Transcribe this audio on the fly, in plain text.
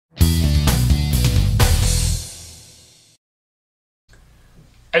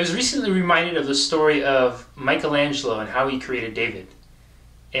I was recently reminded of the story of Michaelangelo and how he created David.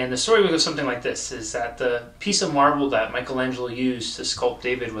 And the story goes something like this, is that the piece of marble that Michelangelo used to sculpt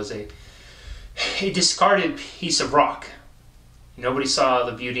David was a discarded piece of rock. Nobody saw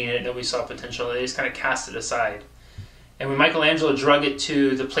the beauty in it, nobody saw potential, they just kind of cast it aside. And when Michelangelo drug it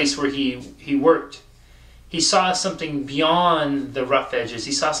to the place where he worked, he saw something beyond the rough edges.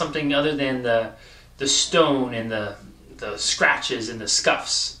 He saw something other than the stone and the scratches and the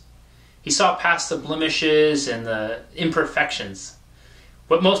scuffs. He saw past the blemishes and the imperfections.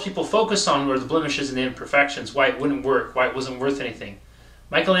 What most people focused on were the blemishes and the imperfections, why it wouldn't work, why it wasn't worth anything.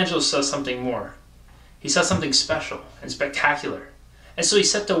 Michelangelo saw something more. He saw something special and spectacular. And so he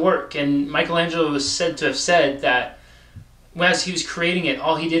set to work, and Michelangelo was said to have said that as he was creating it,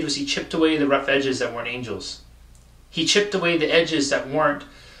 all he did was he chipped away the rough edges that weren't angels. He chipped away the edges that weren't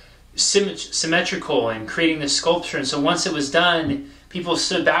symmetrical in creating this sculpture. And so once it was done, people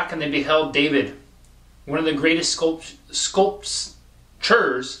stood back and they beheld David, one of the greatest sculptures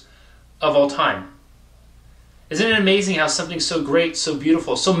of all time. Isn't it amazing how something so great, so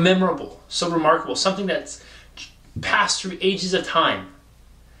beautiful, so memorable, so remarkable, something that's passed through ages of time,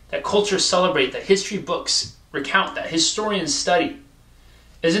 that cultures celebrate, that history books recount, that historians study.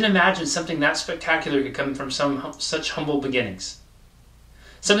 Isn't it imagine something that spectacular could come from such humble beginnings?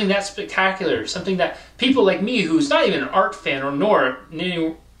 Something that spectacular, something that people like me, who's not even an art fan or nor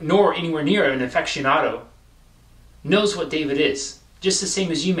anywhere near an aficionado, knows what David is, just the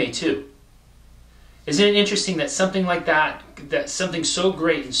same as you may too. Isn't it interesting that something like that something so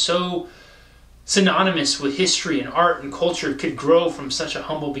great and so synonymous with history and art and culture could grow from such a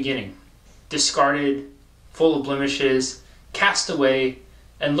humble beginning, discarded, full of blemishes, cast away,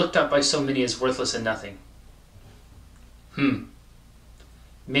 and looked up by so many as worthless and nothing?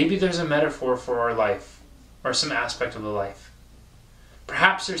 Maybe there's a metaphor for our life, or some aspect of the life.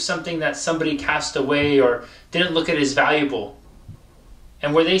 Perhaps there's something that somebody cast away or didn't look at as valuable.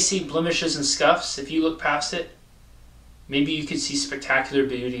 And where they see blemishes and scuffs, if you look past it, maybe you could see spectacular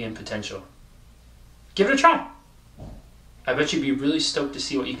beauty and potential. Give it a try. I bet you'd be really stoked to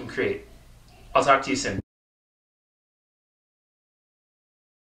see what you can create. I'll talk to you soon.